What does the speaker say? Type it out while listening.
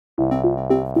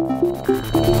Morning,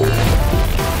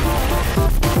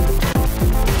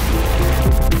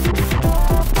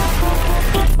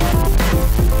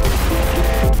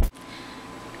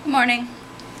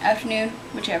 afternoon,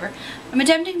 whichever. I'm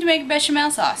attempting to make bechamel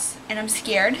sauce, and I'm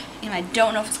scared, and I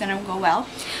don't know if it's gonna go well,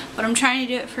 but I'm trying to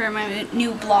do it for my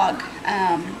new blog.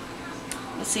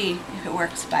 We'll see if it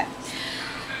works, but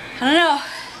I don't know.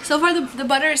 So far, the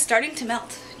butter is starting to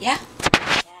melt. Yeah.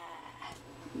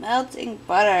 Melting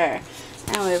butter.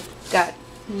 Now we've got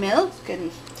milk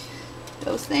and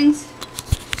those things.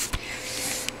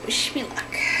 Wish me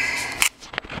luck.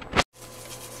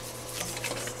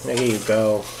 There you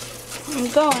go. I'm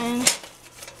going.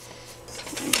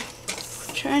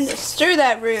 I'm trying to stir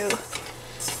that roux.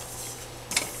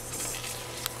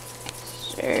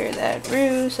 Stir that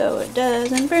roux so it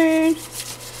doesn't burn.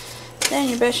 Then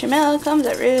your bechamel comes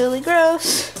out really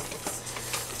gross.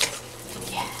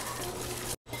 Yeah.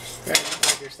 Right,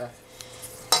 like your stuff.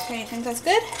 Okay, you think that's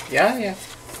good? Yeah, yeah.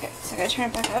 Okay, so I gotta turn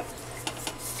it back up.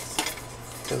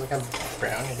 Look how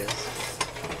brown it is.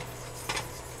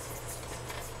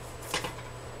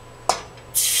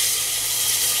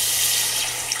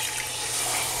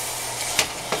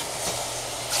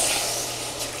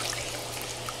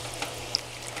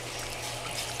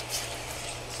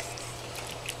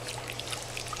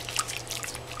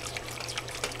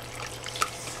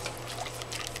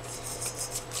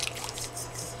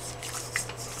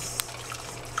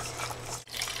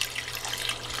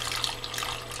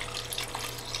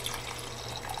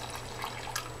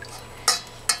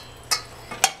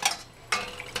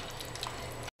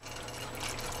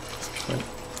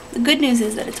 The good news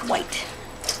is that it's white.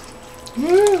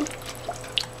 Woo!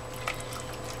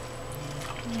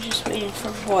 I'm just waiting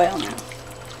for boil now.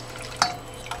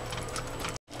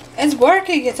 It's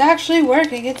working. It's actually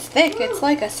working. It's thick. It's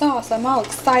like a sauce. I'm all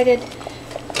excited.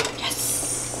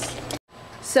 Yes.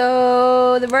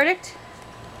 So the verdict?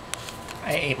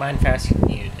 I ate mine faster than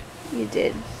you did. You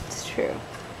did. It's true.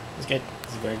 It's good.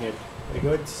 It's very good. Very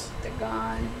good. They're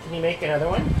gone. Can you make another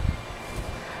one?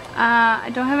 I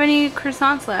don't have any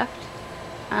croissants left.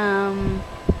 I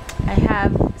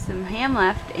have some ham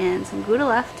left and some Gouda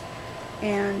left,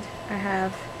 and I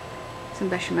have some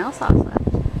bechamel sauce left.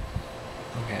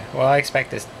 Okay. Well, I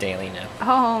expect this daily now.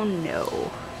 Oh no.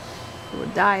 I will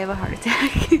die of a heart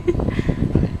attack.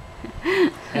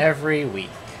 Every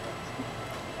week.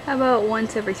 How about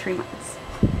once every 3 months?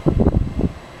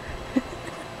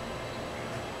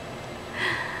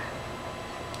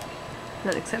 Is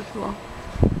that acceptable?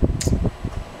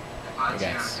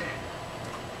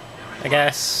 I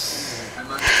guess.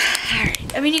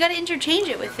 I mean, you gotta interchange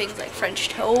it with things like French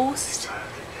toast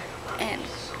and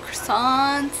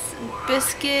croissants and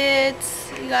biscuits.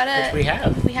 You gotta. Which we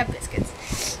have. We have biscuits.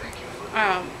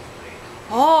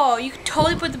 Oh, you could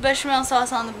totally put the bechamel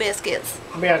sauce on the biscuits.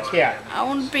 Yeah. I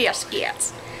want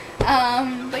biscuits.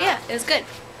 But yeah, it was good.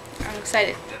 I'm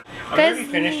excited. I've already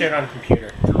finished it on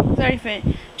computer. It's already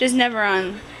finished. Just never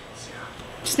on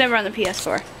the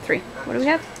PS4. 3. What do we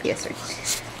have? PS3.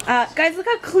 Guys, look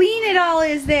how clean it all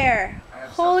is there.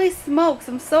 Holy smokes,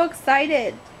 I'm so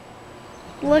excited.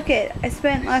 Look it. I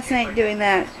spent last night doing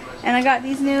that. And I got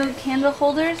these new candle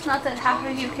holders. Not that half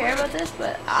of you care about this,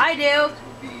 but I do.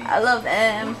 I love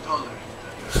them.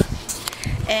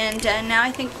 And now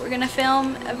I think we're going to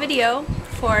film a video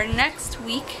for next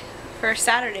week, for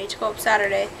Saturday, to go up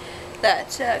Saturday.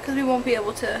 That, because we won't be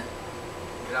able to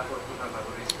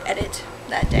edit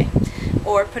that day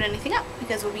or put anything up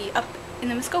because we'll be up in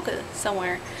the Muskoka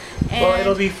somewhere. And well,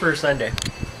 it'll be for Sunday.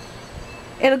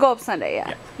 It'll go up Sunday,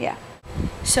 yeah.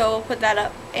 So we'll put that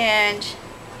up, and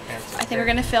I think we're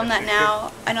gonna film that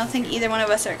now. I don't think either one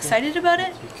of us are excited about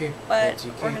it, but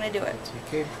we're gonna do it.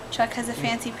 Chuck has a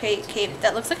fancy cape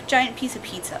that looks like a giant piece of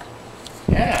pizza.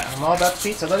 Yeah, I'm all about the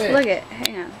pizza. Look at it. Look it.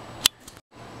 Hang on.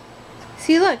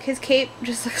 See, look, his cape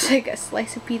just looks like a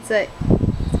slice of pizza. It's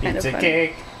kind of funny.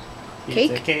 Cake.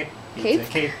 Cake? Pizza cake. Pizza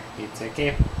cake. Pizza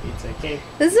cake. Pizza cake.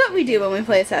 This is what we do when we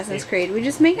play Assassin's Creed. We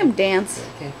just make them dance.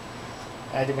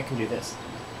 I had to make him do this.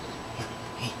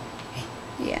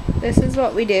 Yeah, this is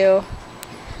what we do.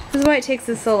 This is why it takes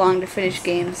us so long to finish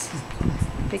games.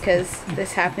 Because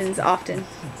this happens often.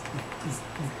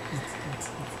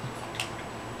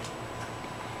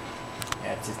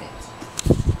 Yeah, it's his dance.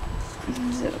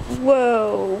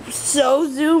 Whoa, so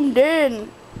zoomed in.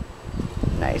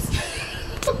 Nice.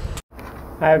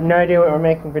 I have no idea what we're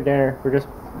making for dinner. We're just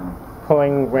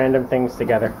pulling random things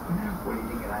together.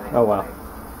 Oh well.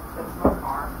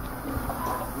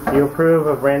 Do you approve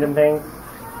of random things?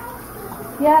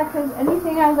 Yeah, because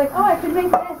anything I was like, oh, I could make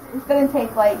this. It's going to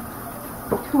take like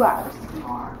 2 hours.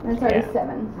 And it's already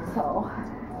 7, so.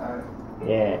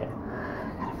 Yeah.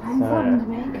 Something to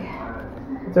make.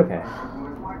 It's okay.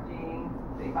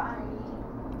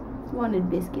 Wanted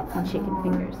biscuits and chicken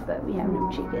fingers, but we have no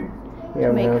chicken We to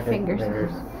have make no fingers.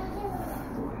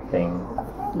 Thing.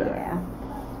 Yeah.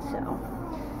 So.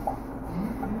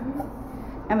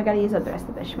 And we gotta use up the rest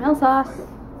of the bechamel sauce.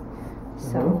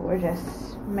 So we're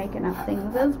just making up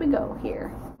things as we go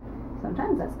here.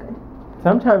 Sometimes that's good.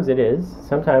 Sometimes it is.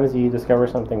 Sometimes you discover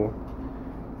something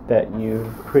that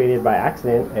you've created by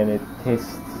accident and it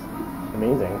tastes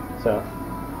amazing. So,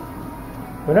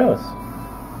 who knows?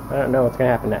 I don't know what's going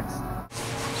to happen next.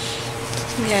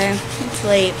 Okay, it's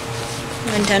late.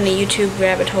 I went down the YouTube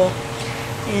rabbit hole.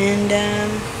 And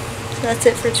so that's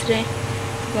it for today.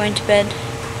 I'm going to bed.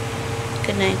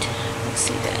 Good night. I'll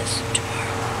see you guys tomorrow.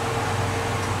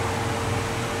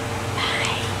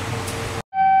 Bye.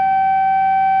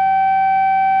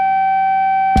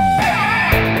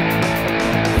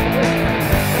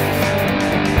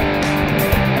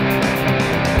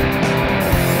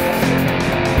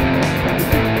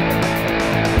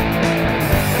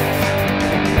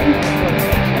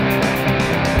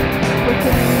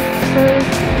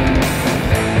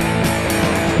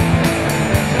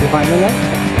 You find it yet?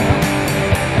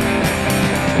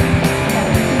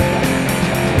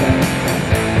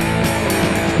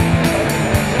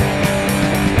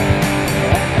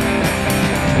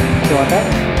 You want that?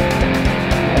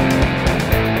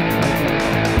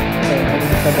 Okay, I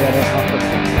just said that I didn't offer.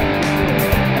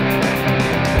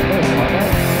 Okay, you want that?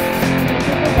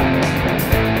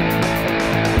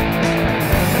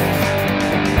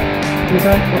 These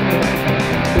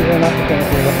are not the things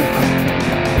we're looking for.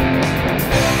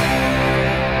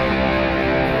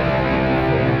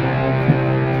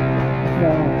 No,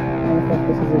 I don't think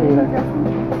this is it either.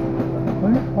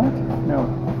 What? What? No.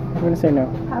 I'm gonna say no.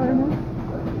 Powder milk?